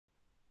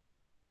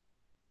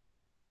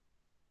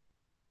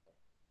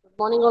Good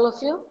morning, all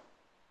of you.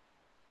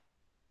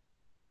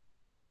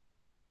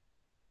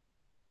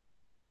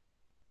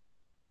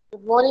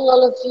 Good morning,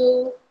 all of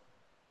you.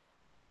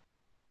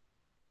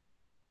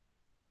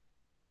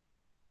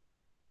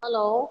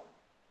 Hello.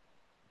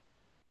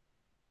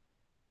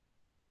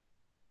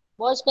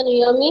 Boys, can you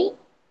hear me?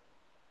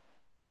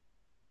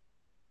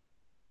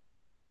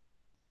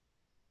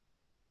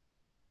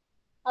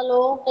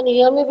 Hello. Can you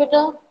hear me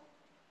better?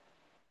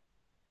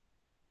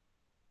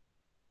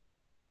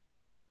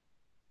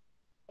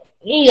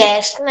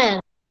 Yes, ma'am.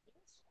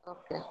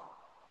 Okay.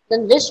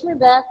 Then wish me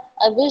back.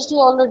 I wished you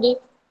already.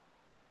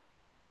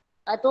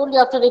 I told you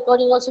after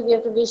recording also we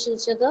have to wish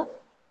each other,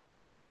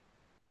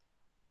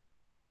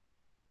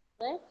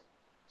 right?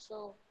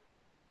 So,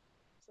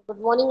 good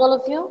morning, all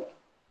of you.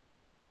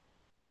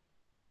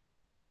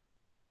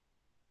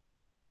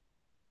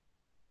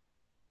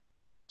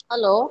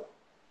 Hello.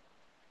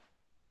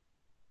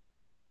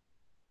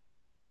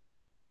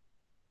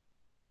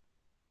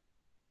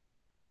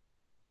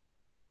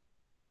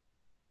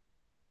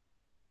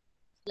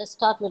 Let's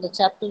start with the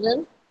chapter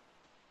then.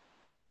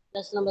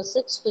 Lesson number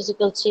 6,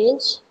 physical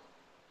change.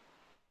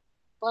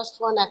 First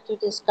one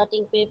activity is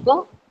cutting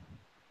paper.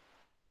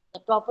 The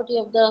property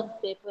of the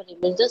paper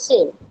remains the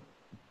same.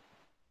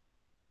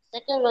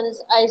 Second one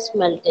is ice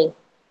melting.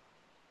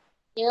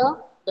 Here,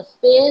 the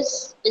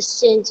phase is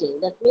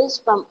changing. That means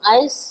from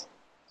ice,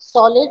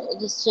 solid,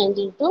 it is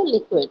changing to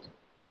liquid.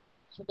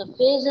 So the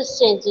phase is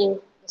changing,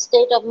 the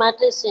state of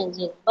matter is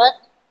changing, but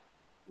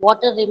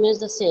water remains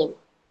the same.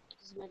 It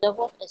is made up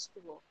of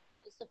H2O.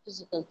 It's a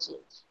physical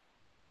change.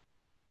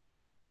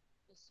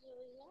 You see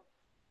over here?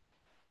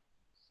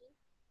 See?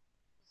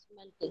 It's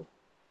melting.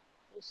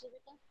 You see it?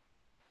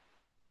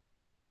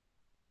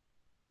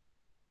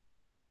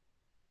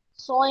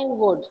 Sawing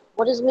wood.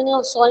 What is meaning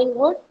of sawing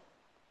wood?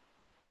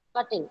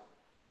 Cutting.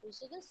 You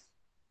see this?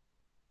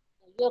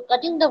 You are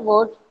cutting the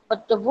wood,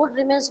 but the wood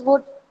remains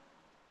wood.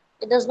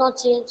 It does not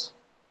change.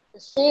 The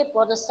shape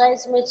or the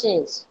size may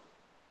change,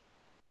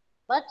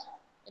 but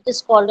it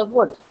is called a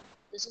wood.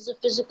 This is a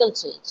physical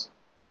change.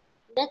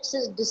 Next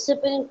is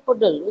disappearing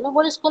puddle. You know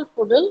what is called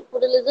puddle?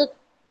 Puddle is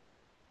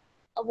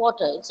a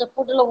water. It's a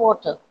puddle of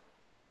water.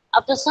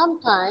 After some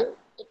time,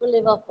 it will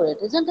evaporate,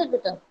 isn't it,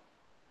 Beta?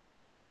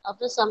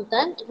 After some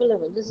time, it will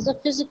evaporate. This is a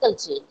physical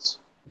change.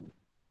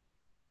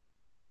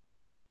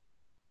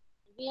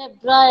 We have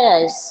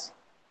dry ice.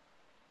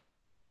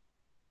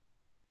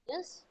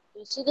 Yes,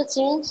 you see the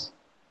change?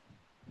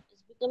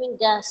 It's becoming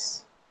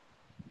gas.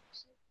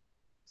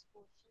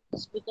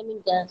 It's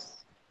becoming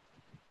gas.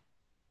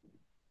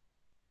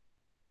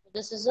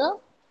 This is a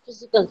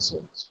physical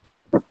change.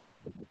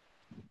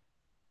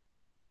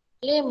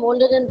 Clay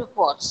molded into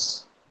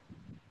pots.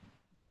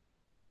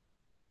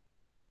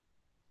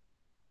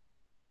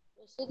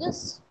 You see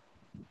this?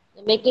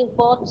 They're making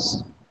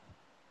pots.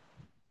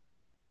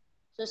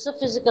 So it's a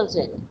physical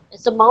change.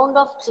 It's a mound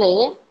of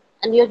clay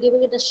and you're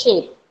giving it a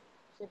shape.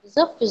 So it is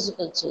a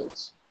physical change.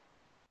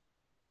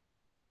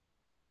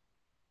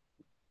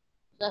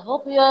 So I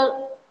hope you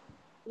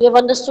have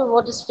understood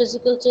what is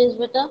physical change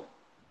better.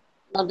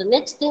 Now the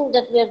next thing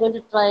that we are going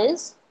to try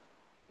is,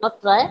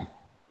 not try,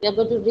 we are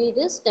going to read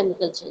is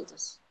chemical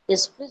changes.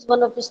 Yes, please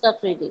one of you start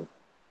reading.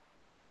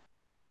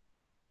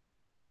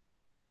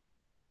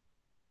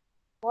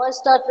 Boys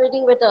start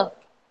reading better.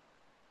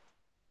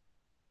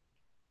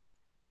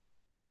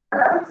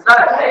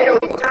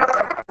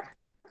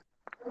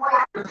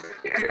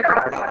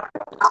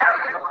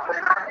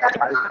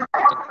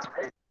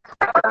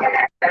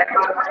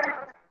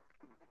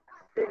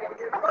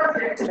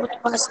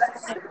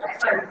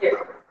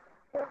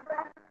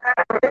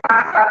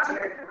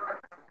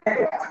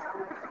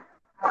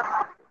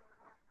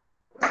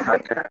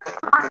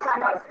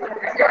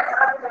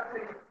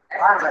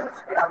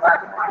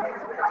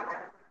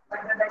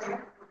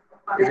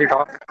 Is it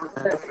off?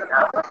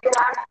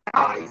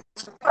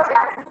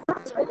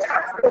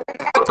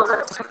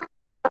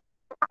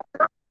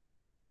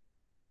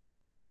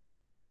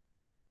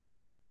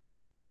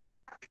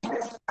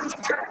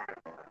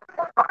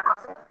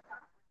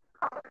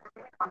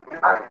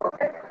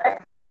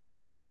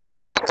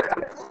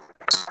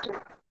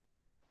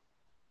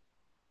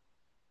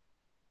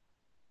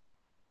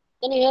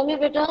 Can you hear me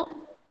better?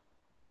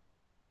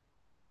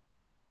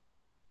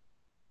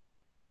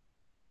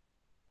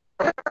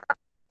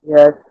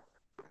 Yes,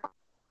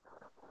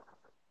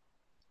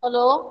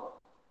 Hello?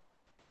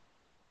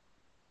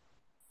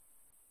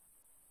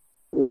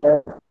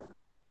 yes,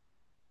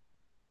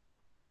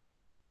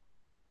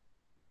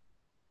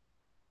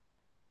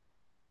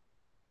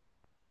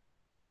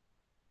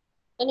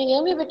 Can you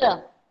hear me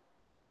better?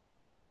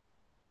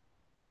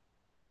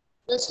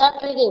 Then start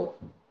reading.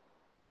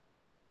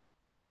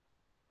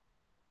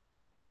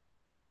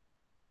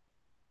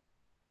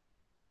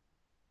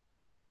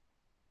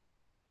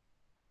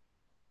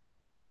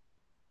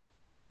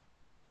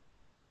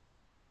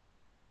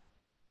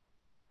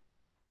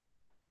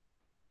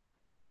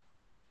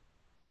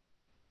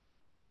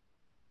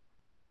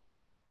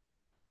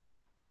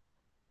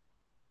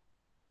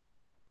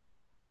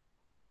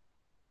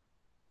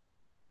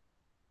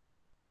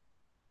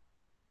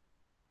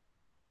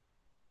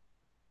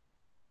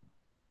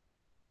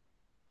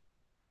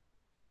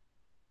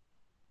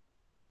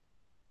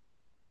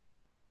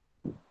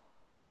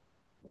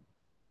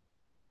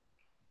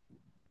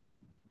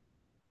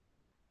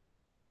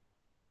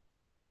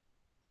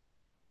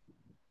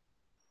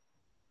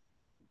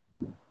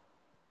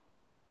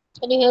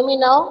 Can you hear me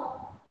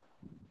now?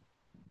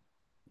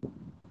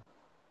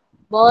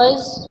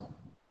 Boys,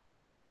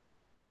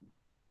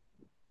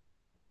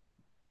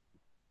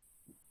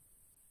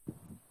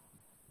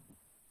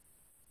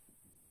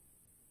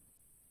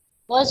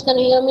 boys, can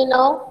you hear me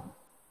now?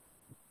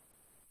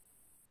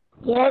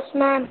 Yes,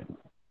 ma'am.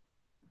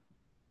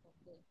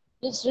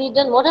 Please read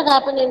then what had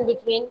happened in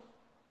between.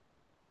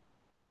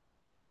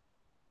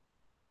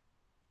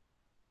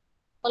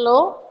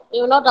 Hello?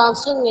 You're not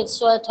answering it,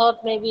 so I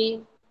thought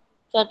maybe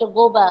try to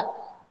go back.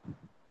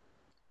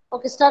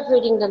 Okay, start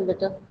reading then,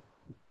 better.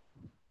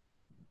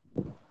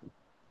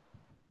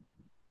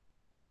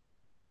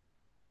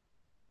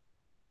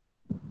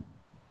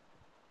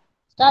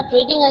 Start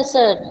reading, I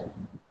said.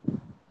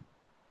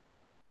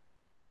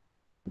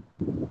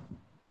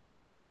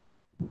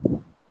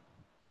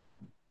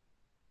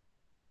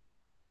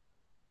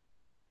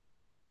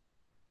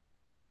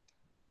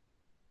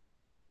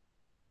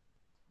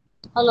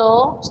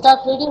 Hello? Start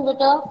reading,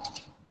 better.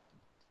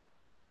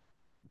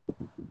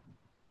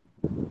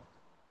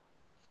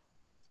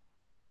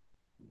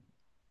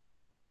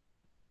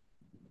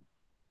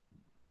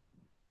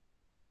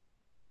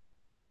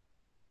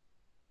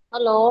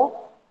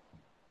 Hello?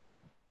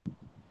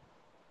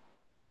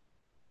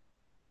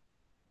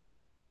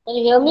 Can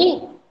you hear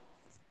me?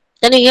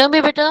 Can you hear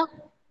me, better?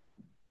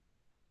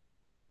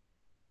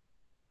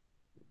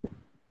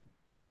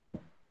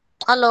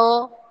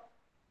 Hello?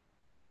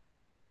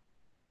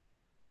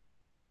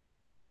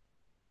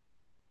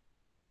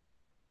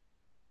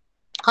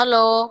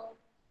 Hello?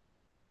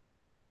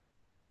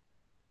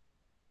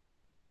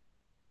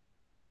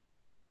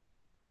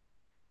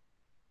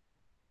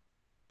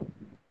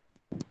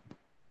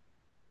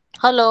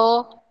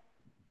 Hello?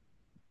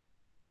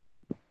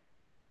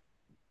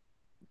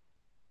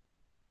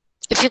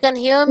 If you can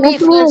hear me, Yes,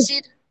 if you can ma'am.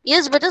 see,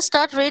 yes, better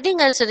start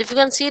reading. I said, if you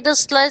can see the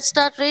slides,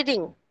 start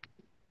reading.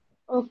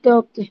 Okay,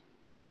 okay.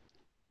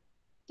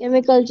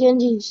 Chemical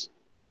changes.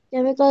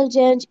 Chemical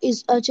change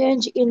is a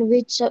change in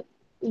which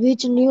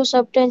new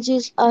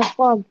substances are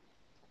formed.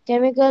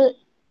 Chemical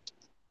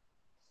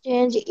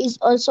change is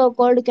also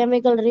called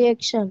chemical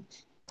reaction.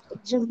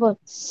 Example: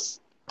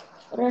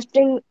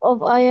 rusting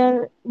of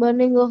iron,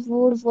 burning of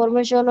wood,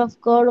 formation of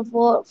curd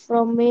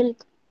from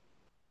milk,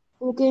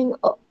 cooking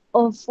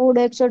of food,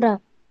 etc.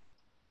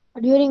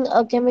 During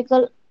a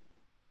chemical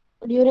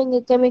During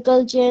a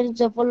chemical change,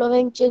 the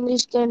following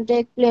changes can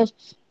take place: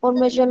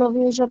 formation of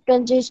new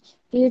substances,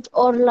 heat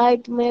or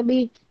light may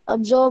be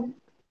absorbed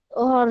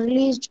or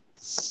released,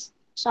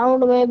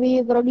 sound may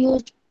be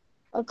produced,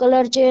 a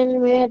color change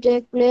may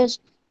take place,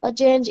 a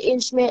change in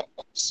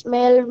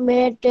smell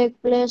may take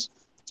place,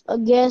 a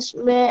gas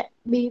may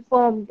be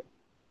formed.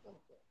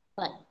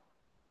 Fine.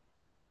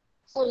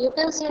 So you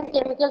can see in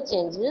chemical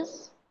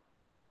changes,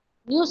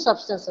 new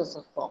substances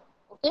are formed.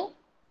 Okay?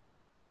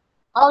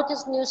 How it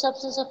is new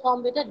substances are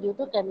formed? Beta, due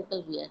to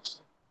chemical reaction.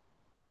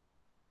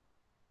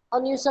 How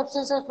new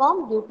substances are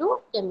formed? Due to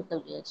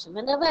chemical reaction.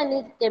 Whenever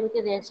any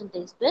chemical reaction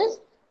takes place,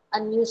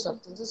 a new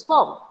substance is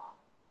formed.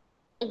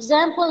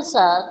 Examples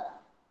are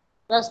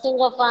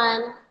rusting of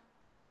iron,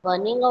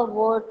 burning of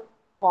wood,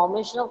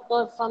 formation of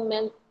curd from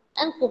milk,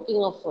 and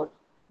cooking of food.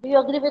 Do you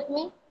agree with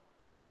me?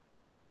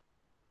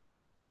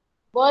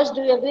 Boys,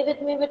 do you agree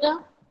with me, beta?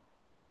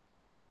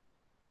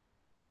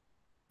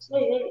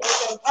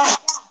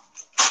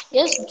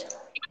 Yes?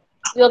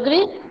 You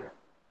agree?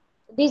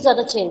 These are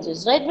the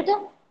changes, right,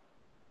 beta?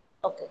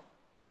 Okay.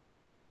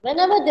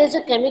 Whenever there's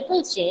a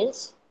chemical change,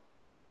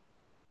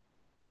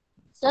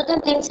 certain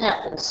things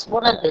happens.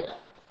 What are they?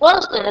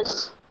 First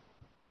is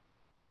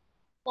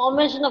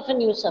formation of a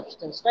new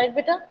substance, right,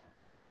 beta?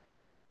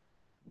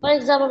 For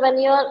example, when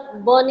you are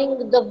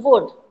burning the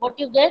wood, what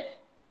you get?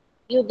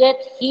 You get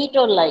heat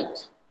or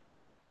light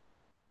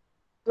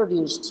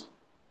produced.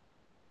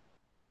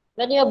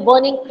 When you are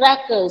burning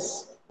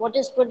crackers, what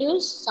is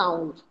produced?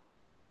 Sound.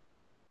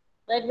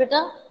 Right,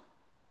 beta?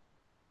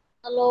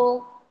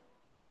 Hello?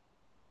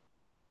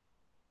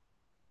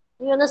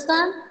 Do you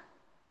understand?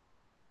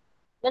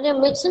 When you're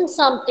mixing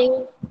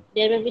something,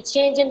 there may be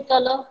change in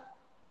color.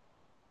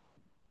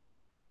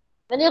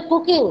 When you're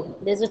cooking,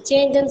 there's a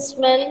change in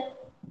smell.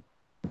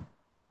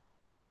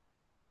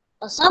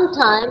 Or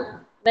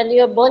sometime, when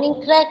you're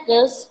burning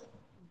crackers,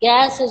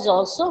 gas is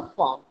also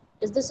formed.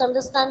 Is this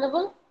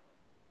understandable?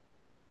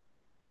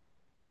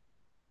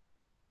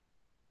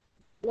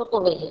 Look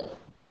over here.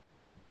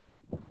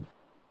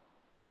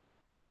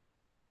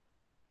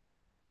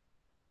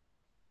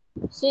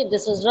 See,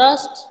 this is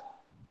rust,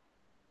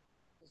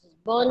 this is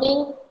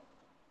burning,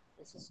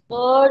 this is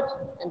curd,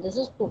 and this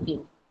is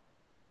cooking.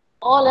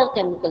 All are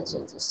chemical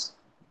changes.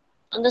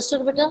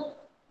 Understood, beta?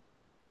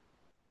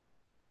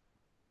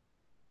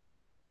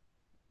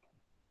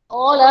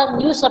 All are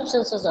new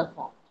substances are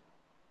formed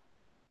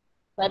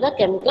by the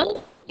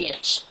chemical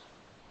reaction.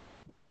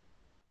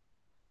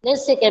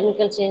 Let's say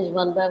chemical change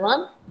one by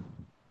one.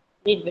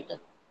 Read better.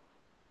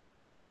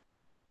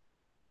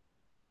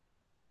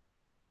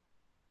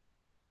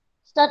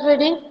 Start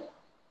reading.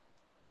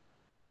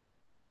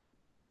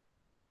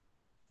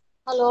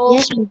 Hello.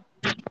 Yes, ma'am.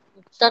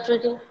 Start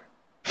reading.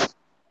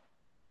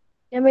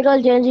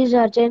 Chemical changes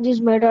are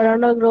changes matter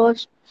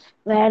undergoes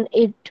when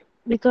it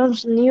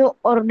becomes new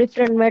or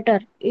different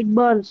matter. It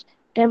burns.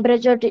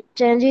 Temperature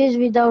changes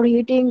without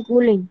heating,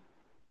 cooling.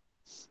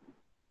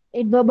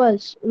 It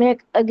bubbles,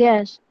 make a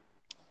gas.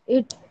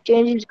 It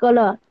changes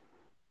color.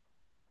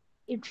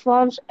 It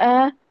forms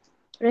a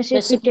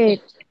precipitate.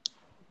 Precipitate.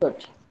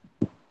 Good.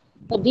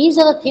 So these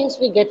are the things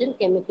we get in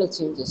chemical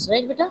changes,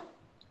 right, beta?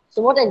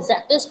 So what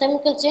exactly is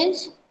chemical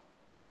change?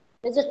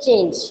 It's a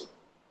change.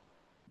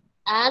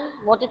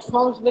 And what it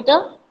forms,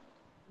 beta?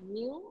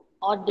 New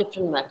or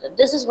different matter.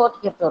 This is what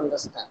you have to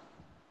understand.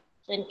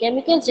 So in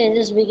chemical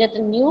changes, we get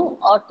a new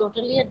or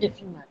totally a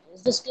different matter.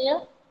 Is this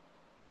clear?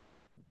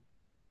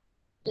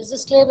 Is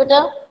this clear,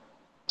 beta?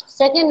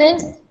 Second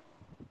is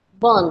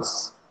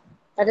burns.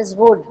 That is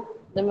wood.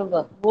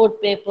 Remember,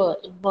 wood, paper,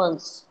 it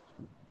burns.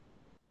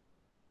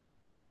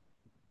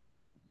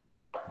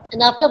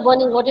 And after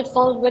burning, what it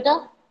forms,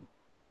 beta?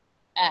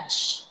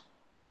 Ash.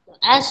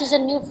 Ash is a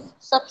new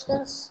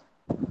substance.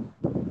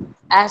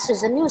 Ash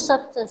is a new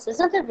substance,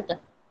 isn't it, beta?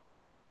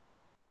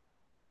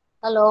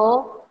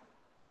 Hello?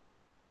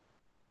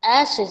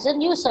 Ash is a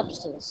new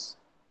substance.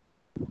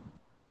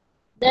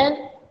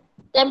 Then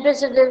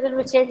temperature, there will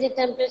be change in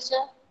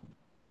temperature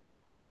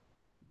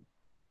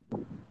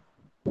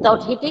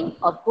without heating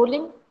or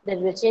cooling. There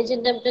will be change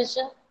in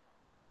temperature.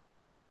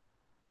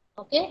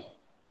 Okay?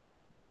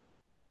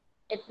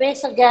 It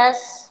makes a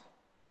gas.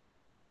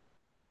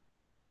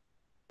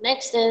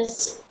 Next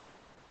is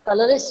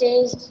color is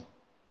changed.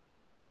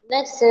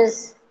 Next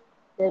is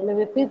there may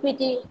be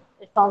PPT.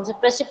 It forms a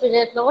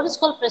precipitate. Now, what is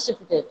called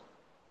precipitate?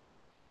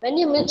 When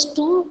you mix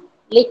two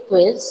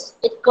liquids,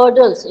 it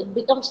curdles. It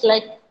becomes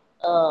like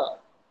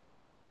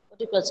what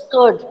you call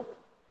curd.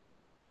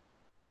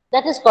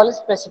 That is called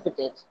as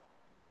precipitate.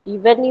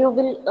 When you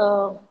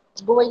will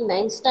go in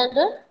ninth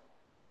standard,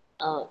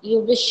 you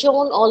will be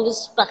shown all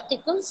these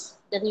practicals.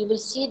 Then you will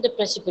see the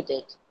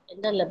precipitate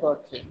in the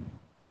laboratory.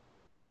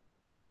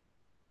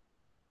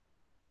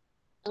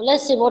 Now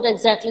let's see what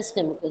exactly is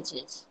chemical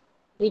change.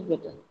 Read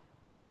better.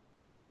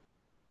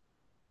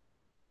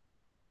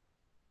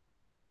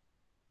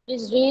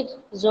 Please read,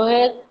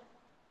 Zohair.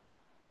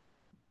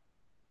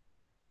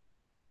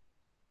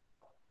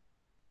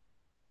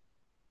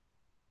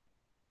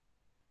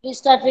 Please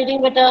start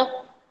reading better.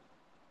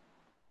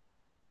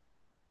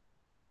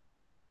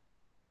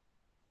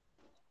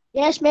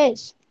 Yes,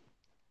 miss.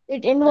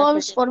 It Start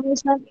involves reading.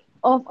 formation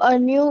of a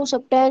new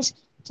substance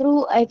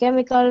through a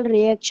chemical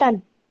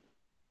reaction.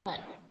 Right.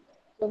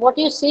 So what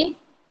you see,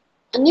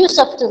 a new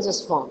substance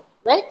is formed,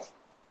 right?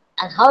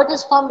 And how it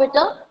is formed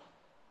better?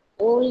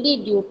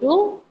 Only due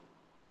to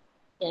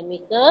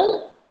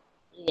chemical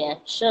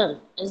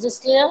reaction. Is this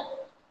clear?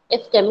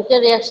 If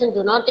chemical reaction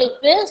do not take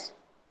place,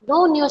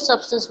 no new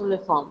substance will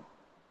be formed.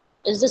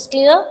 Is this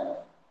clear?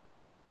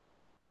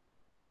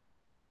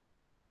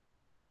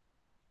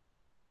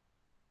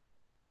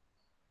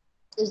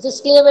 Is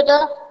this clear,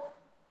 beta?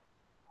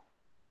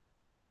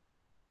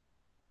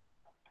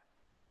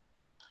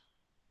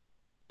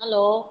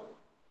 Hello.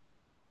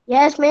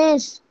 Yes,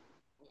 miss.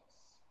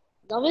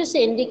 Now we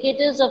see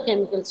indicators of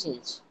chemical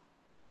change.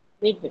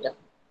 Wait, beta.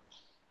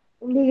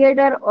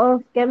 Indicator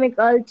of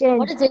chemical What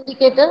change. is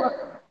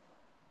indicator?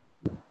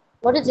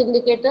 What is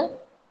indicator?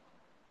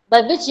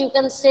 By which you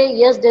can say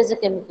yes, there is a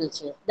chemical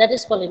change. That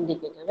is called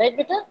indicator, right,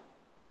 beta?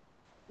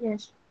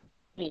 Yes.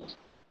 Read.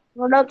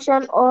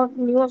 Production of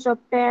new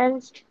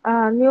substance,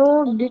 No, new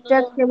no, no, no.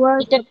 detectable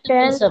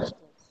Detectable substance, substance.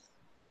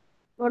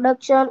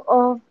 production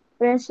of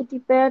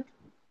precipitate,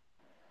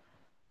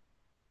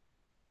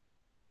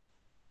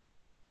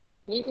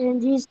 Read.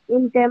 changes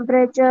in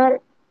temperature,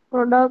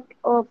 product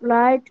of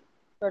light, change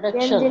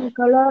Production. in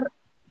color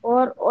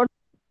or odor.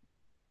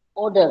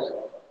 Odor.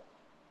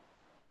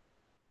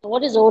 So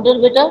what is odor,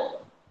 beta?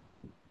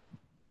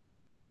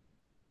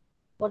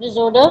 What is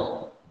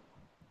odor?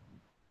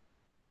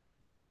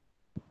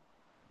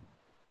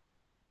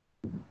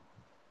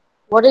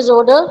 What is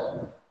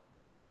odor?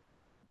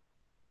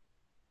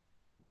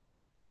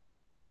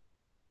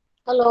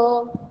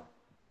 Hello.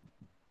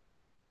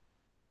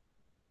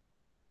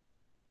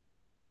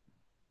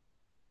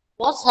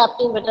 What's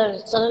happening,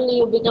 beta? Suddenly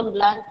you become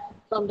blank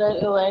from the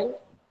your end.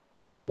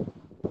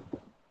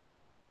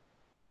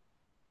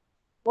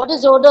 What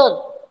is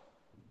odor?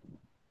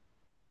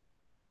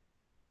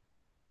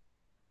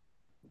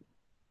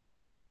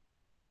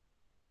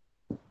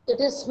 It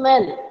is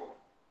smell.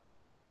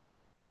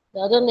 The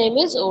other name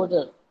is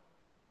odor.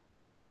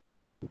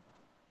 You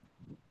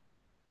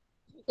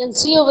can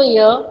see over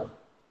here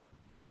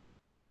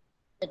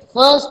at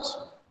first,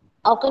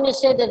 how can you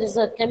say there is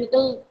a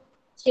chemical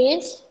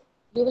change?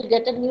 You will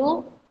get a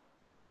new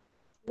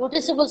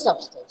noticeable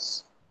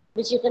substance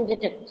which you can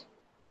detect,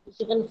 which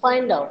you can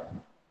find out.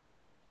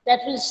 That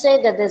will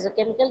say that there's a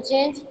chemical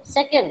change.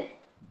 Second,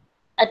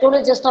 I told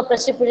you just now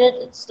precipitate,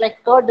 it's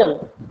like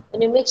curdle.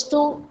 When you mix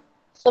two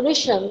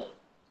solution,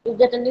 you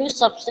get a new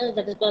substance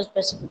that is called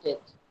precipitate.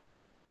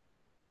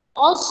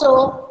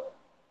 Also,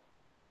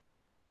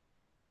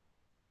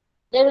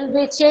 there will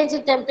be a change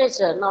in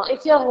temperature. Now,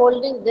 if you are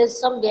holding, there's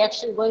some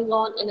reaction going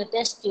on in a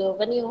test tube.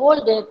 When you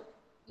hold it,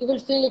 you will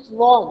feel it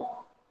warm.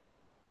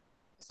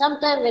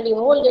 Sometimes when you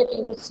hold it,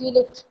 you will feel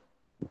it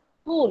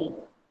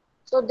cool.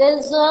 So there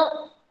is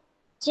a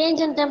change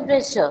in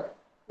temperature.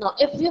 Now,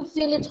 if you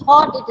feel it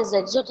hot, it is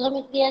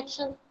exothermic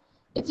reaction.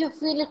 If you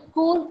feel it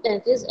cool, then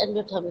it is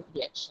endothermic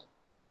reaction.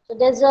 So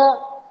there's a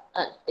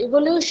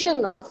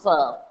evolution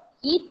of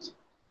heat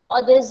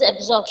or there's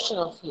absorption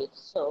of heat.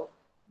 So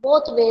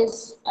both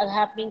ways are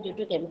happening due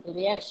to chemical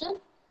reaction,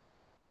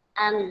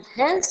 and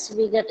hence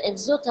we get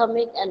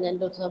exothermic and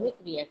endothermic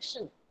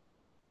reaction.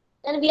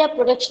 Then we have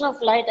production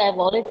of light, I have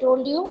already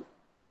told you,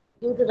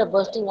 due to the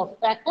bursting of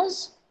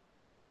crackers.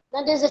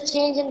 Then there is a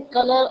change in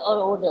color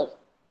or odor.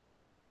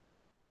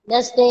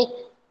 Let's take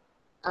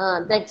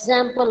the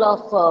example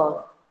of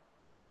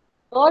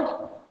curd.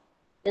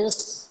 There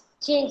is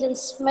change in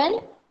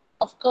smell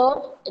of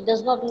curd. It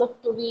does not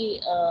look to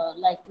be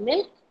like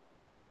milk.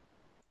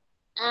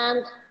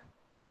 And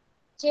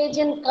change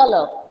in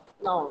color.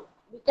 Now,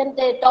 we can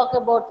talk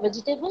about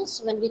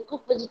vegetables. When we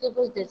cook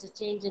vegetables, there's a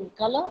change in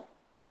color.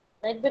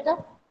 Right, beta?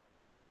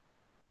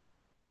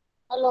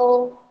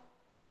 Hello.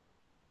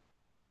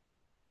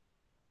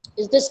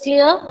 Is this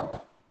clear?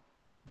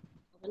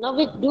 Now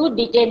we do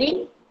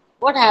detailing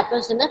what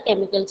happens in a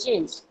chemical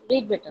change.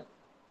 Read better.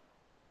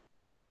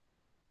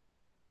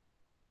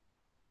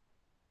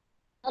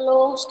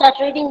 Hello, start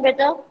reading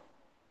better.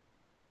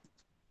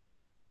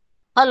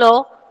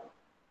 Hello.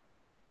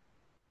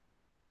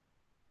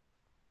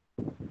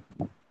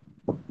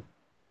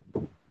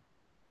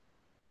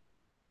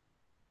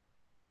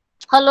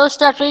 Hello,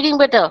 start reading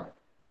better.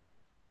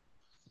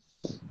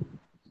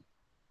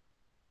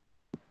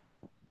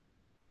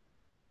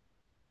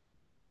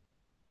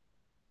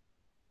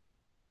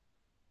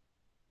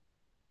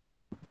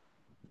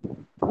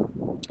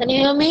 Can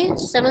you hear me?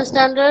 Seventh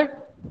standard.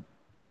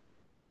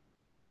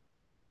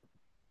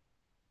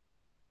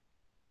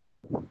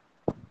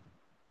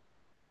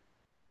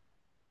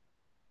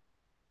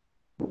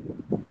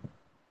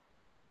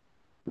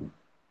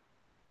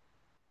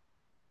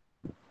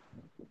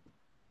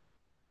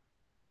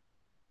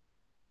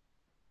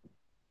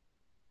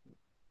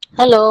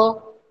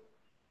 Hello.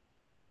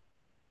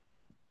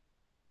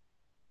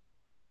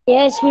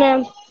 Yes,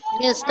 ma'am.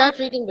 Yes, start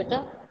reading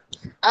better.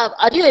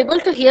 Are you able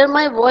to hear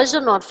my voice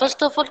or not?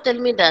 First of all, tell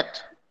me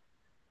that.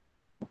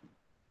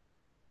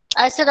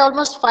 I said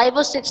almost 5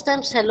 or 6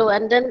 times hello,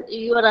 and then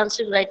you are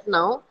answering right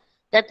now.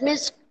 That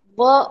means,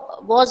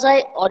 was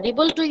I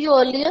audible to you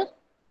earlier?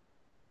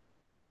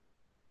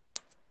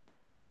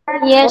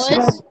 Yes,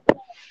 ma'am. Voice?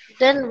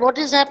 Then what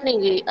is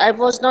happening? I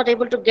was not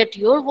able to get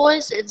your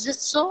voice. Is it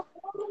so?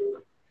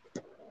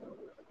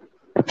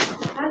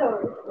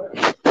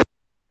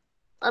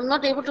 I'm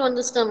not able to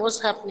understand what's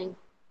happening.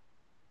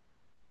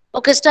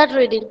 Okay, start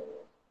reading.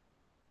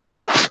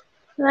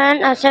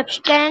 When a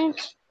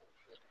substance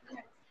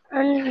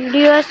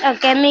undergoes a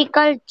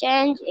chemical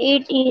change,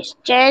 it is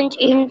changed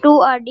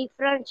into a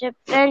different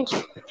substance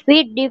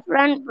with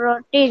different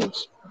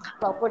proteins.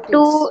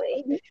 To,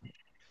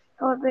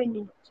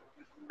 Properties.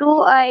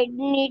 to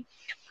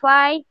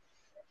identify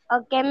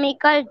a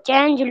chemical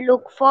change,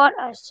 look for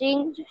a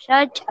thing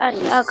such as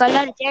a Yes.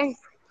 color change,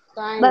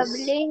 Science.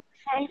 bubbling,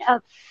 and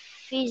a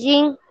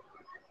fizzing,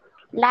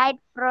 light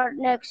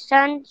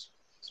production,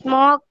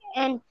 smoke,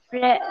 and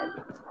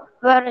presence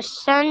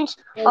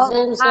of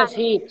Presence of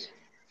heat. heat.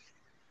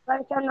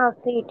 Person of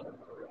heat.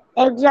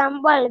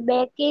 Example: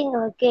 baking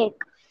a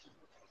cake.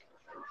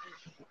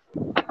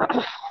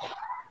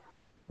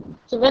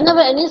 So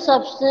whenever any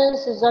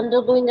substance is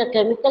undergoing a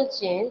chemical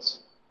change,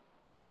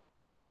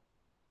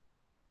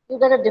 you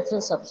get a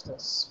different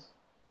substance.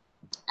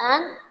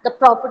 And the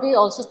property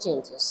also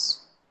changes.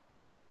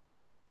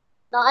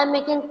 Now I'm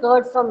making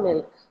curd from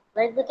milk.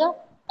 Right, beta?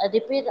 I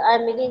repeat,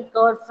 I'm making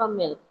curd from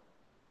milk.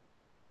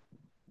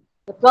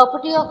 The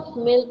property of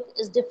milk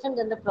is different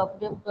than the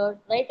property of curd,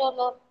 right or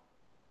not?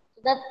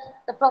 So that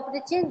the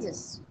property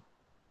changes.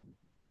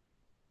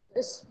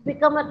 It's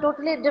become a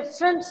totally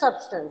different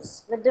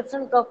substance with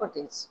different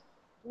properties.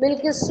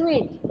 Milk is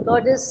sweet,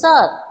 curd is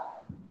sour.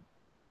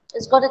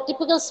 It's got a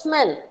typical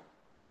smell,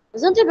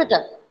 isn't it,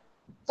 beta?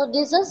 So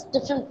these are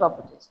different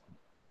properties.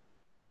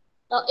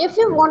 Now, if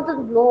you want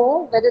to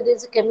know whether there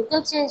is a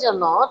chemical change or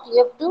not,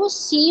 you have to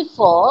see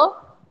for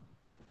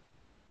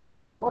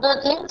what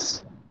are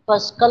things?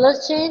 First, color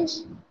change.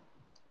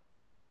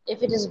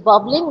 If it is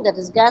bubbling, that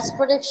is gas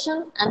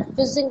production, and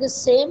fizzing is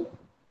same.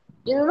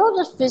 You know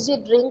the fizzy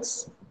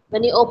drinks,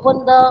 when you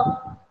open the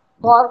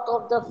cork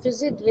of the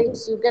fizzy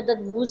drinks, you get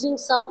that whoozing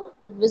sound,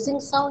 whizzing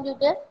sound you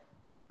get.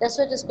 That's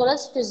what is called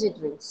as fizzy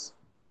drinks.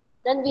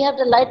 Then we have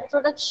the light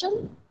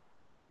production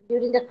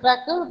during the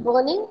cracker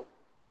burning,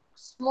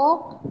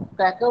 smoke,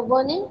 cracker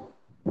burning,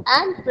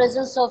 and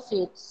presence of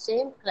heat,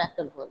 same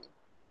cracker burning.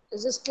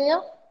 Is this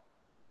clear?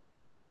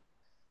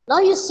 Now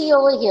you see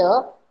over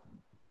here,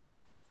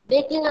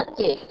 baking a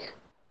cake.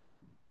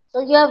 So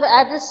you have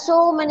added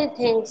so many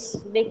things,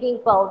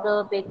 baking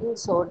powder, baking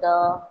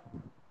soda,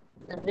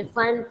 and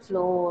refined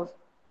flour,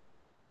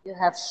 You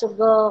have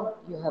sugar,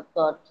 you have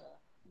got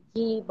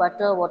ghee,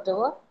 butter,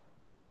 whatever,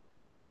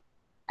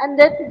 and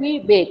then we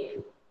bake.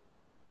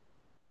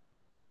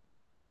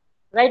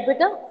 Right,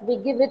 beta? We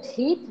give it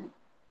heat,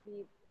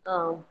 we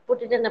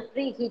put it in a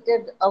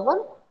preheated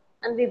oven,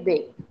 and we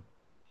bake.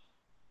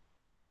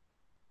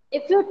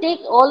 If you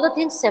take all the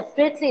things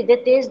separately, they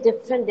taste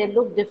different, they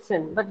look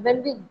different. But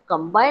when we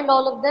combine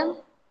all of them,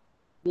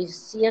 we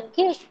see a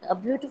cake, a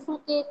beautiful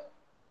cake,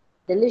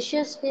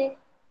 delicious cake.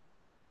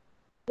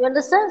 You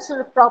understand? So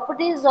the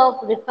properties of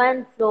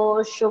refined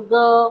flour,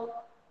 sugar,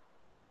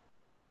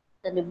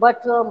 then the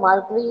butter,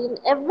 margarine,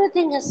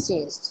 everything has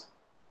changed.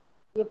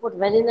 You put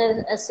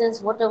vanilla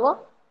essence, whatever.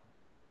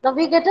 Now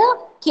we get a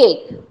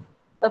cake.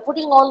 By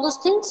putting all those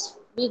things,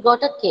 we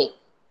got a cake.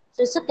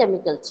 So it's a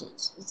chemical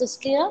change. Is this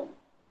clear?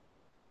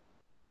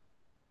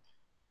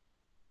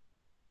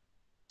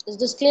 Is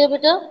this clear,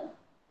 beta?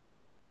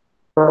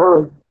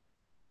 Uh-huh.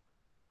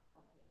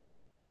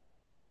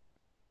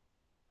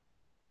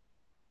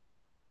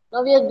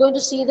 Now we are going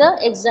to see the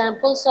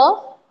examples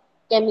of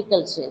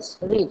chemical change.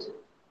 Read.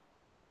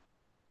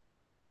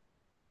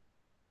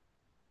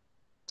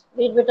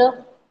 Read,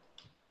 beta.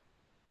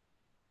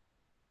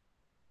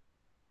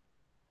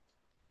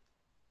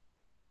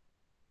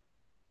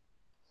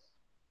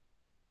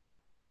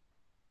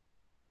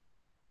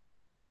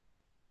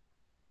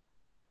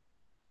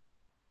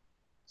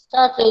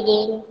 Start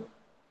reading.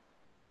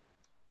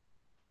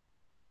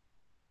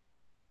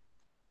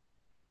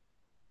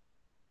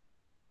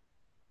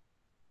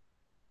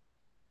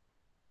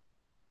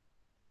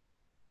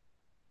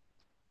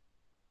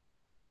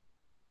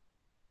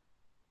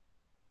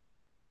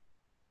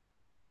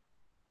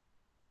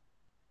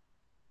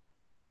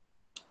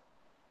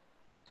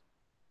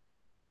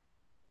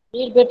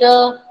 Read, beta.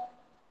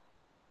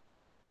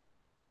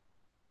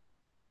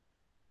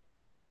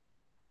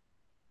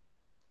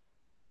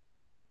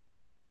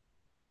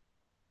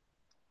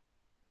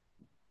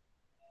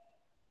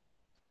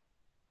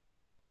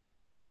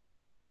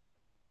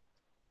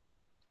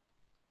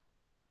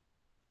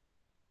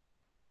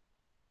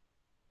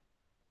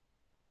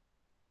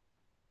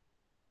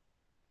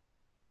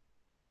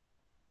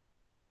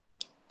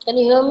 Can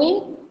you hear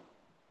me?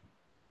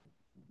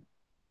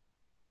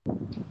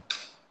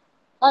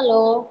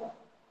 Hello.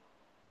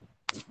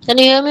 Can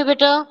you hear me,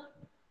 beta?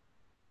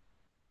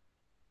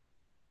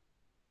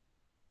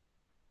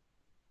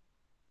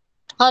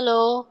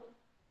 Hello.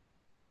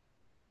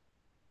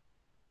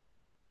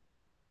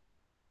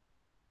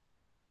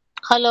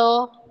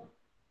 Hello.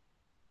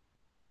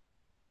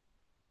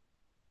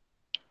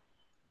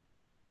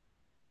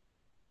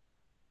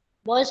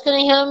 Boys, can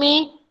you hear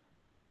me?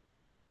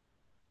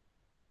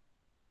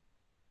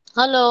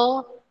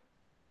 Hello.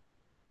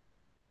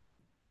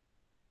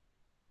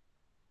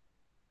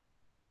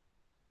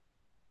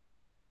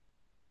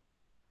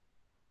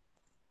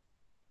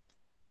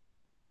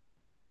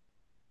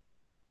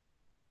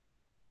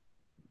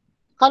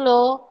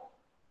 Hello.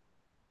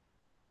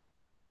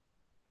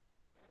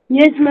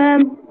 Yes,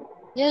 ma'am.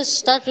 Yes,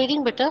 start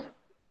reading, beta.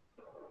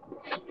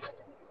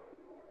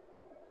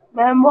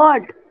 Ma'am,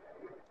 what?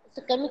 It's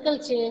a chemical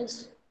change.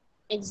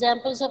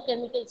 Examples of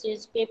chemical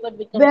change. Paper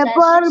becomes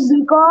Vapor ashes.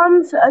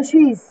 becomes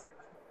ashes.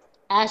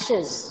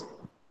 Ashes.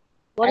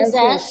 What is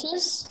Ashes.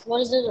 ashes?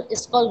 What is it?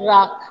 It's called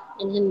rak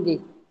in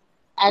Hindi.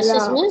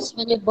 Ashes Yeah. means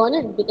when you burn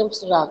it, it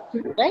becomes rak,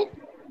 right?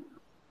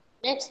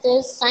 Next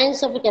is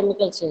science of a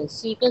chemical change.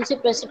 So you can see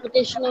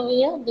precipitation over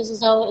here. This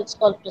is how it's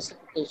called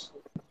precipitation.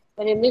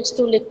 When you mix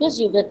two liquids,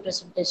 you get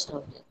precipitation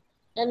over here.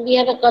 Then we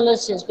have a color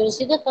change. Can you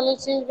see the color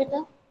change,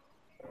 beta?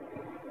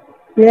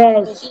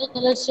 Can you see Yes. the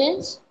color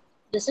change?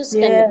 This is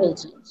chemical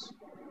Yes. change.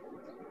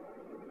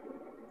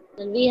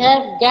 Then we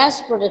have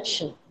gas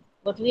production.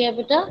 What we have,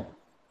 beta?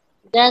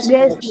 Gas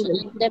Yes, production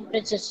ma'am. and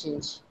temperature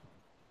change.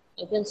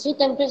 You can see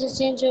temperature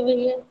change over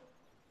here.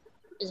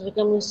 It's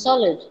becoming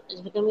solid. It's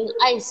becoming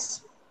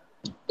ice.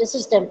 This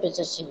is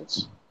temperature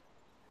change.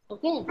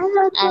 Okay?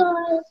 And,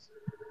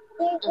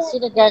 and see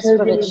the gas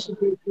production.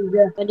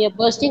 When you're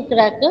bursting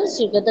crackers,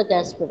 you get the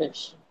gas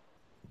production.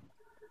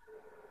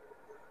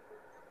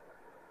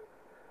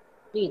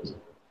 Read.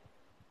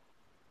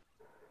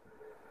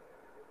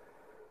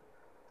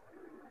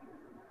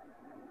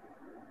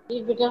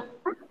 Read, beta.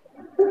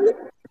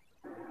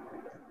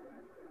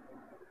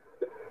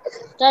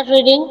 Start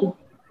reading.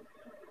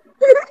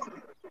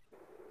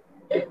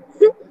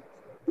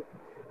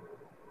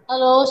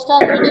 Hello,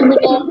 start reading,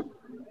 beta.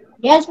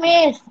 Yes,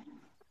 miss.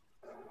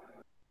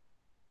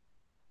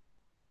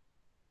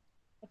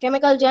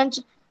 Chemical change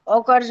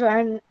occurs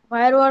when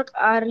fireworks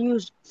are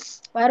used.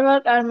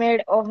 Fireworks are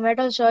made of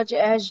metals such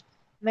as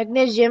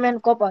magnesium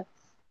and copper.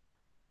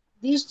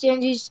 These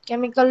changes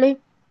chemically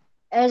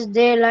as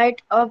they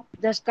light up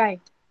the sky.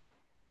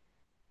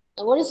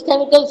 Now, what is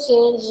chemical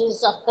change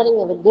is occurring?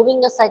 We're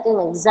giving a certain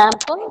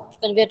example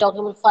when we are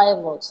talking about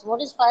fireworks.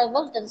 What is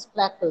fireworks? That is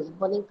crackers,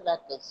 burning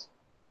crackers.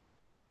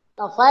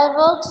 Now,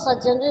 fireworks are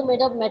generally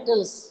made of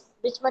metals.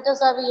 Which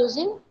metals are we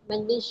using?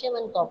 Magnesium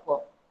and copper.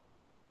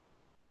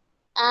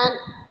 And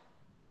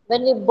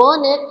when we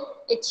burn it,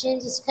 it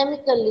changes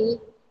chemically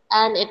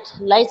and it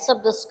lights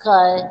up the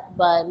sky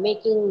by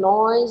making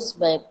noise,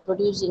 by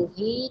producing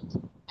heat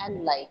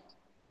and light.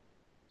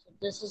 So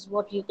this is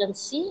what you can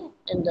see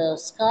in the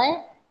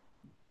sky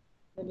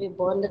when we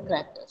burn the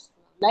crackers.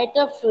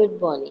 Lighter fluid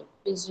burning.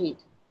 Please read.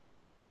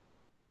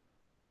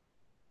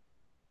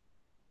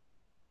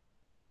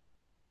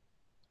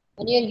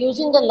 When you're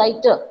using the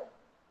lighter,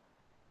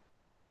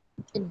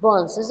 it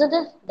burns, isn't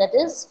it? That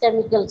is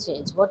chemical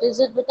change. What is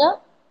it, beta?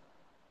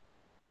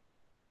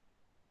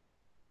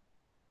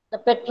 The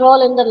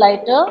petrol in the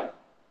lighter,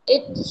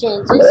 it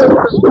changes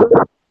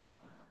into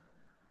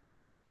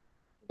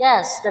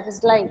gas, that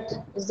is light.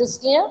 Is this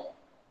clear?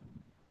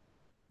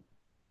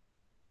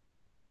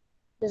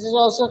 This is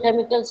also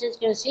chemical change.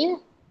 Can you see?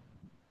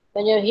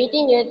 When you're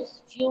heating it,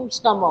 fumes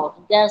come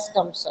out, gas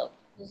comes out.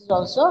 This is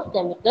also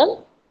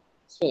chemical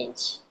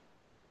change.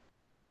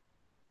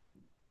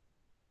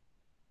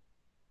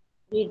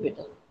 Read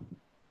better.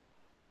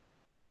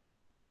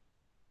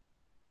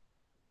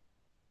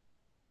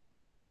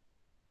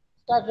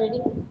 Start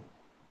reading.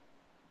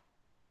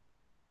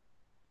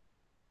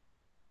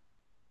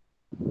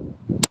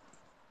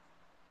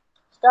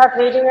 Start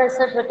reading, I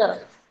said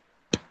better.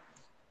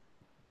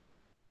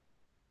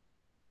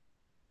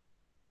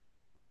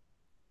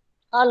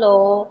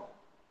 Hello.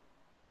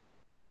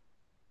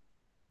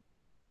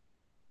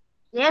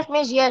 Yes,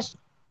 miss, yes.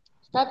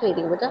 Start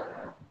reading better.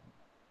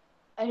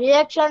 A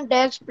reaction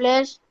takes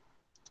place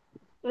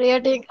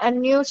creating a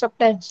new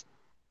substance,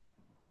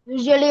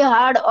 usually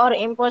hard or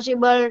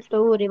impossible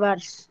to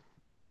reverse.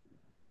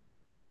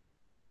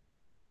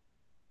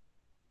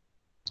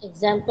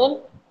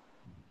 Example.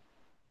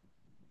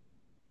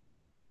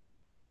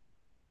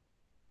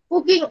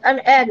 Cooking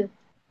an egg.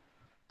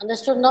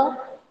 Understood now?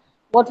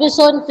 What we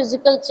saw in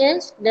physical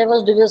change, there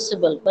was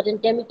reversible, but in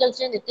chemical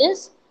change, it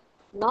is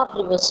not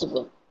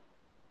reversible.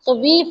 So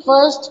we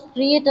first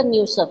create a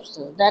new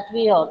substance that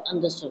we all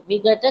understood. We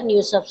get a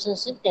new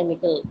substance in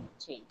chemical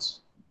change.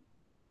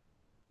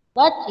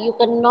 But you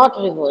cannot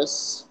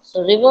reverse.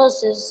 So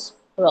reverse is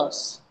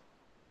cross.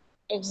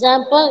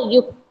 Example,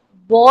 you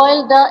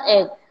boil the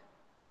egg,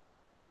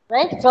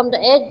 right? From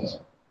the egg,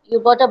 you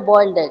got a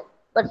boiled egg.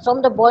 But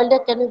from the boiled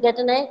egg, can you get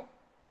an egg?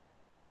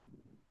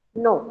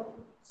 No.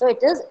 So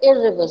it is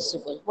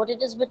irreversible. What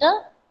it is,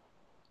 beta?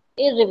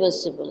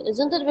 Irreversible.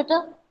 Isn't it,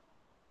 beta?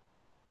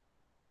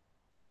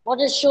 What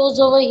it shows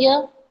over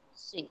here?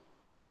 See.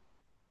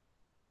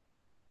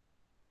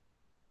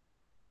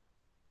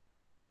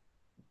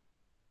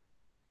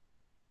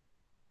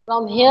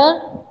 From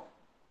here,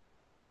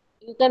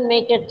 you can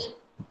make it.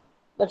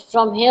 But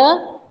from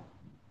here,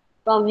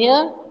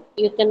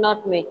 you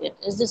cannot make it.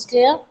 Is this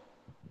clear?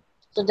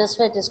 So that's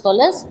why it is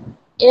called as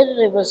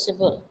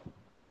irreversible.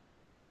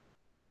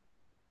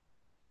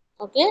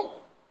 Okay?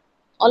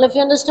 All of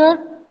you understood?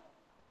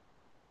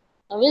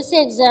 Now we'll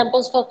see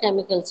examples for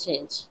chemical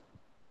change.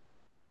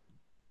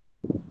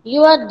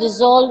 You are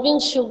dissolving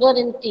sugar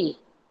in tea.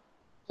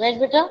 Right,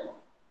 beta?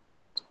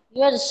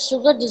 Your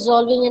sugar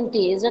dissolving in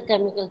tea is a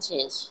chemical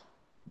change.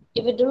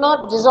 If you do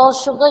not dissolve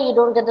sugar, you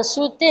don't get the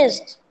sweet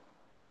taste.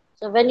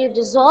 So when you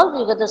dissolve,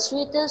 you get the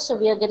sweet taste. So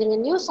we are getting a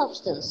new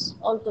substance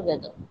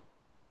altogether.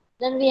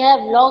 Then we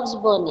have logs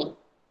burning.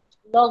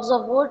 Logs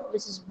of wood,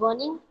 which is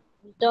burning,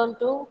 will turn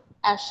to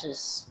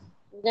ashes.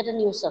 You get a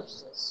new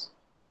substance.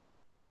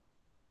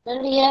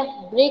 Then we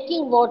have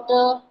breaking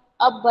water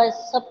up by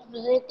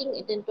separating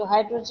it into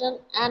hydrogen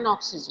and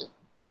oxygen.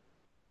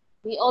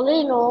 We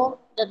already know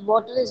that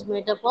water is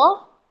made up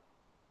of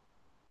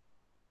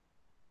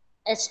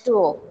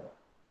H2O,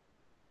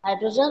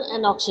 hydrogen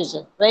and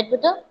oxygen. Right,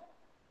 beta?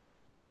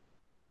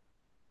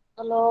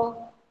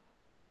 Hello?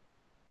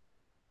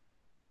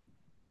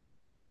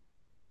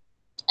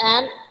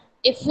 And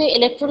if we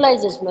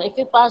electrolyze this, if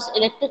we pass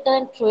electric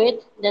current through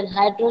it, then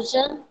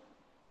hydrogen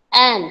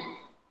and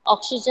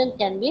oxygen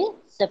can be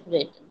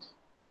separated.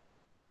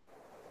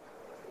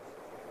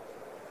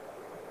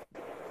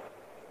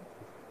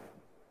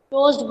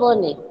 Toast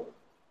burning.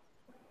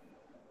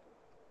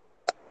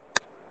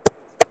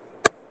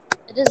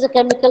 It is a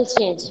chemical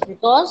change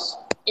because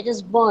it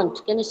is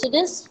burnt. Can you see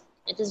this?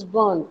 It is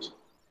burnt.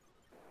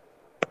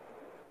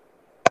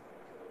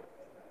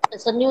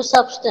 It's a new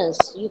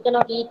substance. You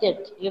cannot eat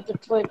it. You have to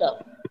throw it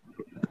up.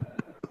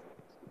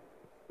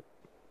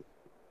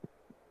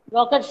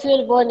 Rocket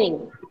fuel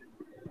burning.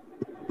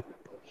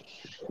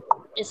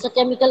 It's a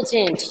chemical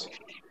change.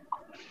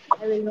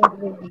 I will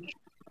not read.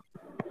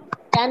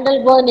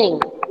 Candle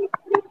burning.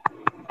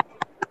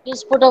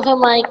 Please put off your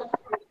mic.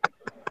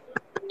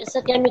 It's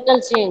a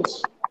chemical change.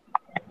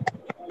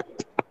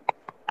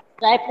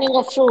 Ripening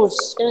of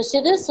fruits. Can you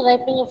see this?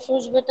 Ripening of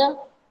fruits, beta?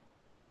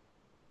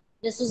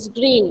 This is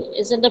green.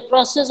 It's in the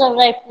process of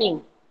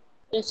ripening.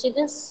 Can you see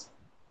this?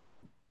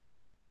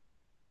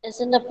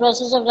 It's in the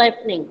process of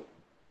ripening.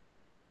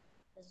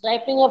 It's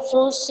ripening of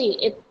fruits.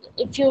 See,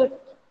 if you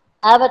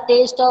have a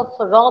taste of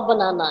raw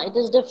banana, it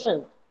is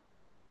different.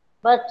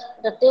 But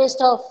the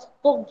taste of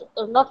cooked,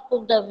 or not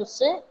cooked, I would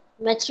say,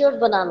 matured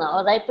banana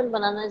or ripened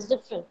banana is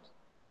different.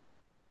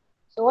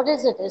 So what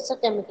is it? It's a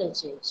chemical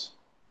change.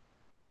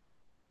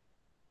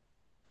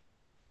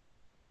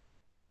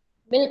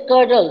 Milk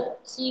curdle.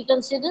 See, you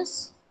can see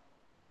this?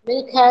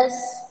 Milk has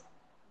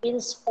been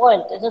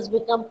spoiled. It has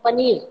become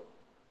paneer.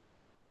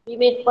 We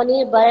make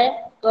paneer by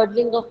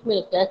curdling of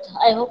milk.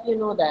 I hope you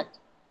know that.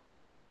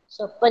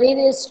 So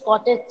paneer is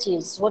cottage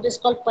cheese. What is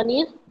called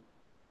paneer?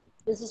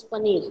 This is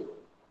paneer.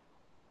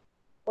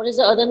 What is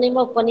the other name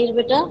of paneer,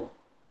 beta?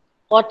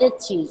 Cottage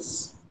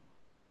cheese.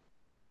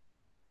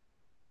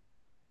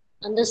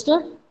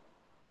 Understood?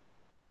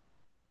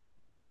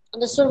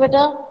 Understood,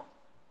 beta?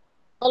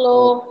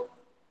 Hello?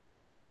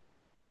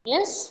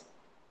 Yes?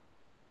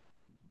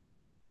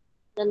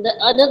 Then the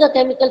another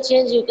chemical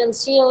change you can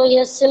see over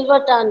here,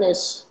 silver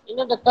tarnish. You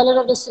know the color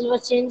of the silver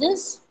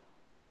changes?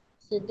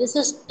 See, this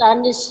is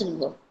tarnished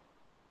silver.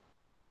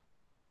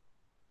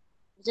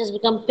 It has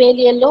become pale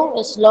yellow,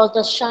 it's lost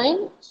the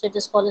shine, so it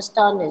is called as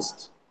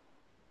tarnished.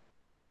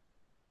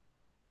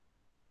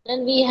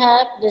 Then we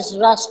have this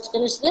rust.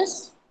 Can you see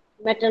this?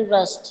 Metal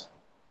rust.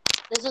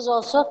 This is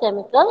also a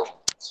chemical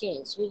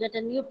change. We get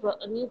a new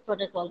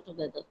product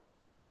altogether,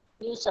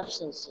 new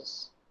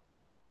substances.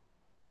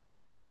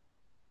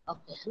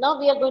 Okay. Now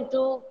we are going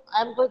to,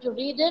 I'm going to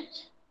read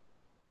it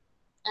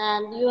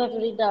and you have to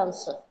read the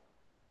answer.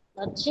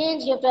 Now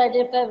change, you have to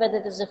identify whether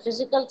it is a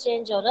physical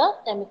change or a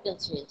chemical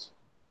change.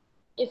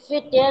 If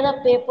we tear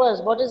up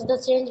papers, what is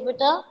the change,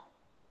 beta?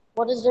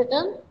 What is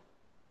written?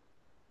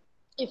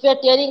 If you are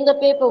tearing the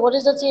paper, what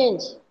is the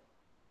change?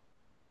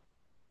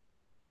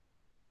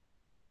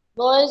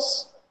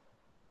 Boys,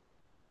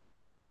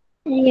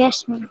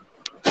 Yes, ma'am.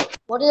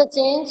 what is the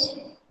change?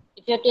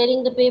 If you are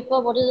tearing the paper,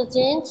 what is the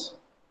change?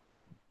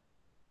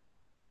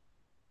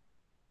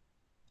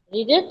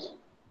 Read it.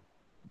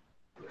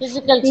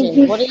 Physical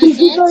change. What is the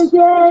Physical change?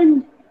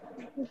 change.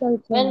 Physical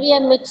When change. we are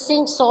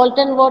mixing salt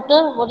and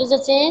water, what is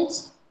the change?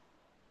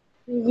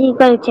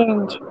 Physical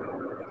change.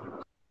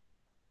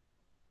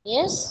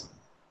 Yes?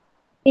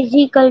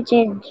 Physical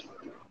change.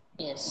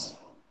 Yes.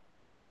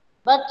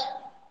 But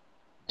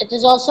it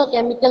is also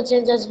chemical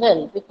change as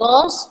well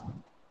because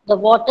the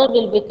water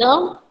will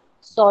become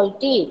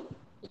salty.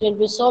 It will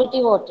be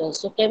salty water.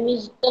 So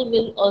chemical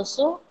will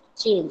also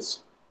change.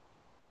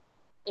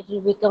 It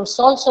will become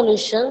salt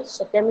solution.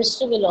 So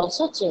chemistry will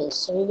also change.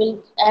 So we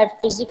will add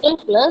physical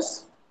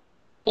plus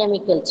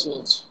chemical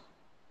change.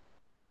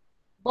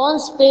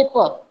 Burns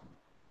paper.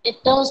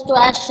 It turns to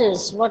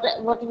ashes. What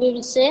we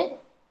will say?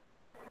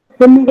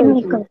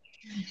 Chemical change.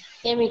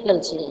 Chemical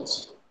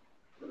change.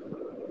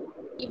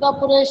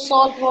 Evaporate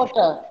salt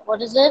water.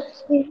 What is it?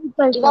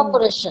 Physical change.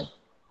 Evaporation.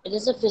 It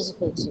is a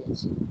physical change.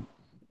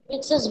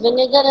 Mixes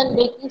vinegar and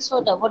baking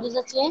soda. What is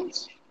the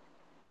change?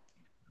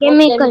 What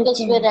Chemical chemicals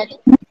were change. added?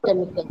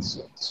 Chemical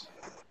change.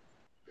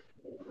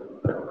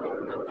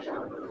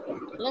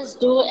 Let's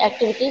do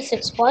activity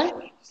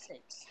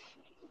 6.6.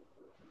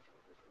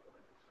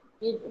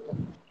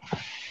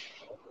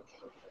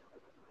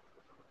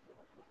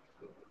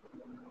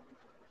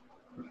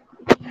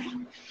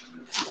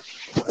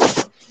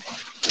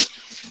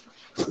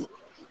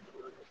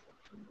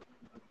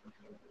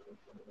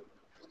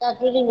 Start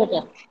reading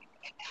better.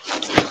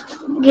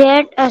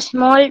 Get a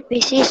small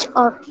pieces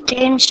of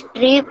thin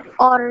strip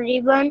or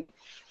ribbon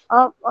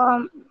of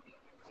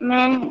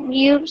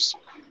manure.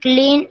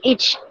 Clean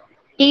its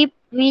tip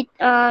with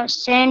a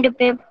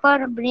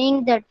sandpaper.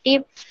 Bring the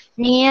tip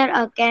near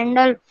a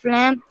candle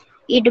flame.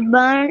 It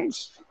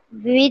burns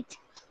with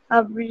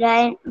a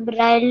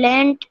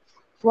brilliant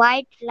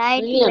white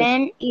light. Brilliant.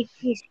 When it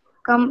is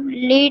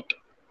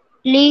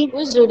completely Who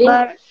is reading?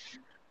 burned,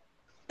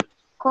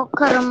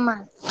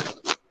 Kokarma.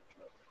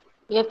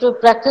 You have to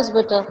practice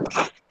better.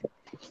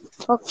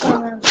 Okay,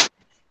 ma'am.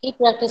 Keep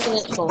practicing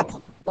at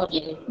home. Not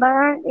reading.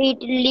 Burn it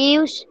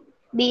leaves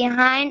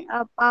behind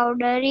a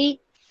powdery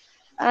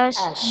as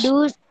Ash.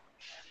 does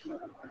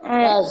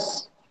uh,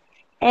 Does.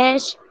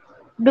 as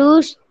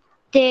does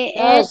the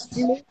as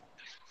Does.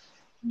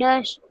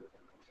 does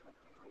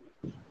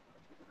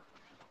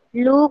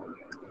look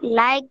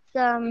like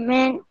the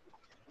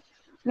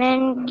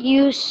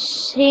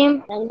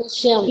magnesium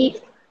Magnesium.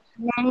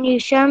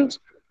 magnesium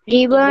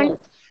ribbon Ribbon.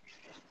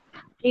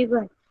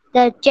 ribbon.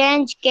 The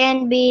change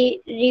can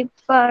be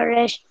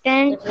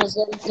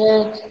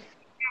Represented.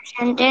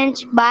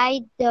 represented by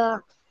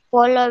the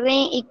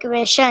following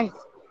equation.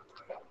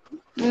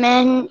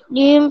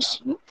 Magnesium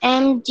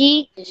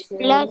Mg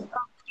plus Magnesium.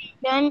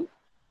 oxygen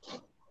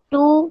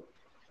 2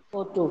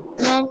 O2.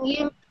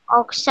 magnesium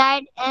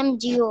oxide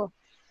MgO.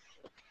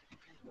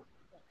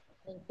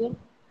 Thank you.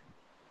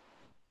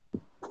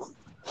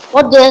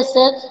 What they have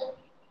said,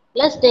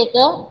 let's take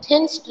a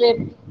thin strip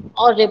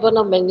or ribbon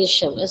of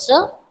magnesium. It's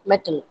a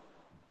metal.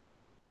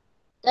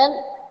 Then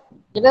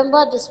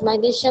remember this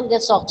magnesium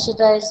gets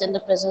oxidized in the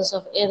presence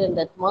of air in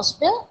the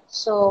atmosphere.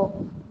 So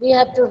we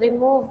have to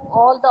remove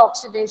all the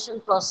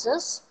oxidation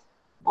process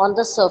on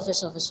the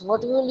surface of it. So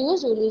what we will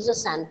use? We will use a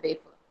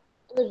sandpaper.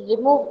 We will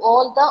remove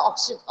all the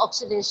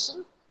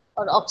oxidation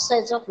or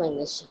oxides of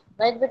magnesium.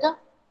 Right, beta?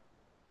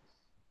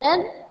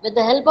 Then with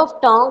the help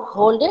of tongue,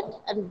 hold it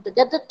and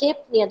get the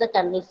tip near the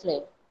candle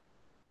flame.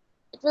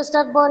 It will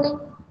start burning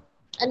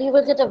and you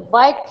will get a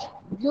white,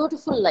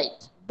 beautiful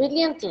light.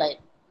 brilliant light,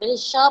 very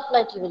sharp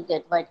light you will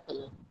get, white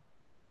color.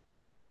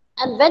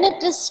 And when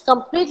it is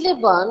completely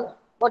burned,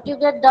 what you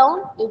get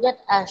down? You get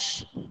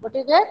ash. What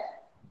you get?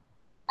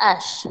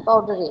 Ash,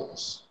 powdery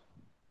ash.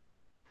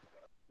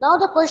 Now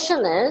the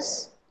question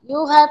is,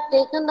 you have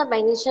taken the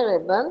magnesium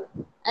ribbon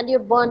and you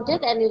burnt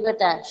it and you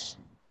get ash.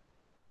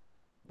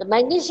 The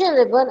magnesium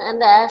ribbon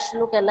and the ash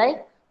look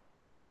alike.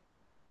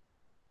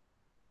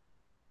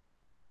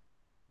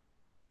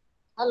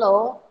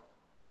 Hello,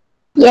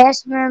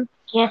 Yes, ma'am.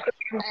 Yes.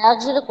 I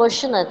asked you the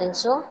question, I think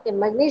so. The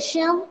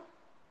magnesium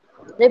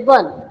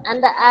ribbon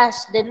and the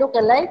ash, they look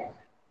alike.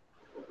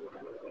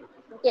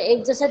 क्या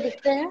एक जैसे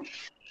दिखते हैं?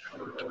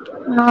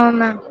 No,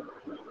 ma'am.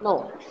 No,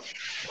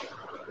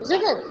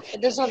 isn't it?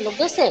 It does not look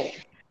the same.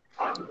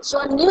 So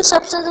a new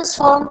substance is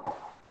formed.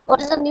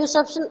 What is the new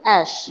substance?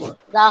 Ash.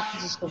 राख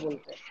जिसको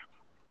बोलते हैं.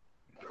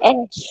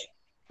 H.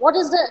 What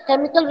is the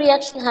chemical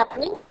reaction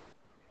happening?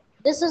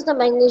 This is the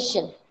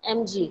magnesium,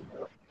 Mg,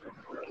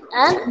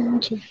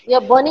 and we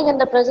are burning in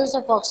the presence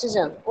of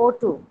oxygen,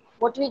 O2.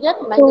 What we get?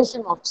 Oh,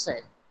 Magnesium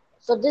oxide.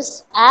 So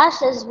this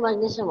ash is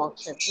magnesium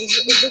oxide.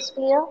 Is this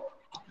clear?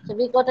 So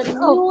we got a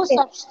new okay.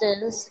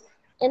 substance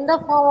in the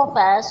form of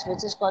ash,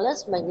 which is called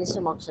as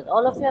magnesium oxide.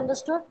 All of you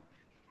understood?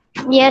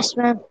 Yes,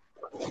 ma'am.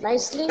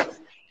 Nicely.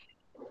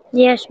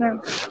 Yes,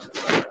 ma'am.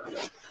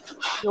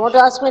 You want to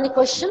ask me any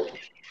question?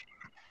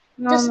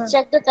 No, Just ma'am.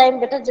 check the time,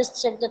 better.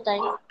 Just check the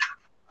time.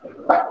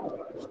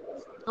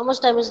 How much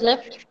time is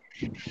left?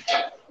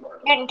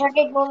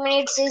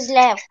 10:32 is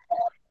left.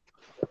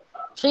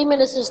 3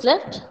 minutes is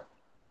left.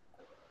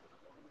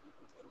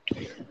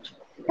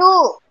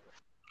 2.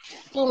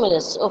 2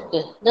 minutes.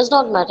 Okay. Does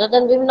not matter.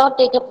 Then we will not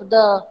take up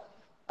the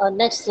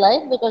next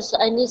slide because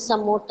I need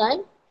some more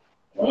time.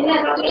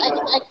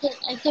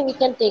 I think we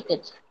can take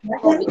it. No,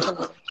 we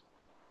cannot.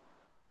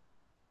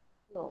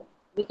 No,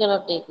 we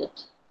cannot take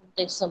it. It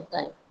takes some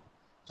time.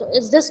 So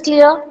is this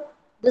clear?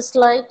 This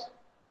slide?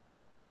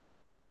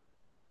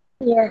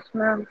 Yes,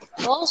 ma'am.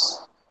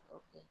 Boss?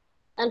 Okay.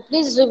 And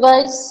please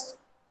revise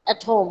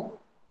at home.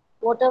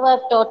 Whatever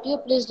I've taught you,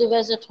 please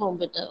revise at home,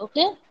 beta.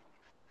 Okay?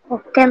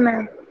 Okay,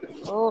 ma'am.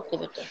 Okay,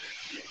 beta.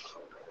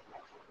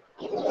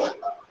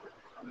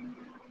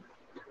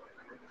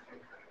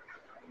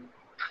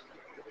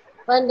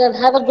 Fine then.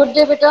 Have a good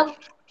day, beta.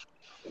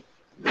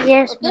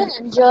 Yes, Okay? ma'am.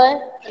 Enjoy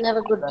and have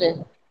a good day.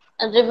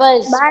 And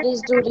revise. Bye.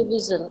 Please do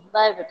revision.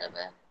 Bye, beta.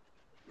 Bye.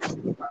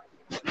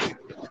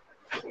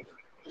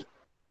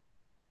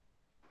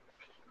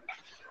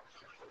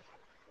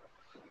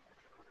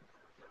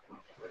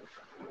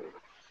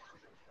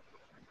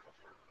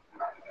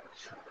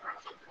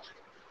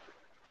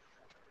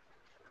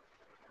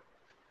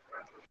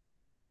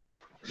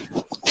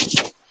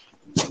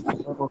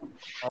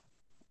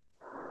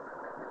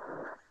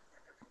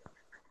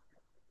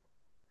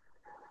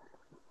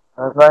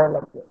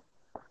 Bye.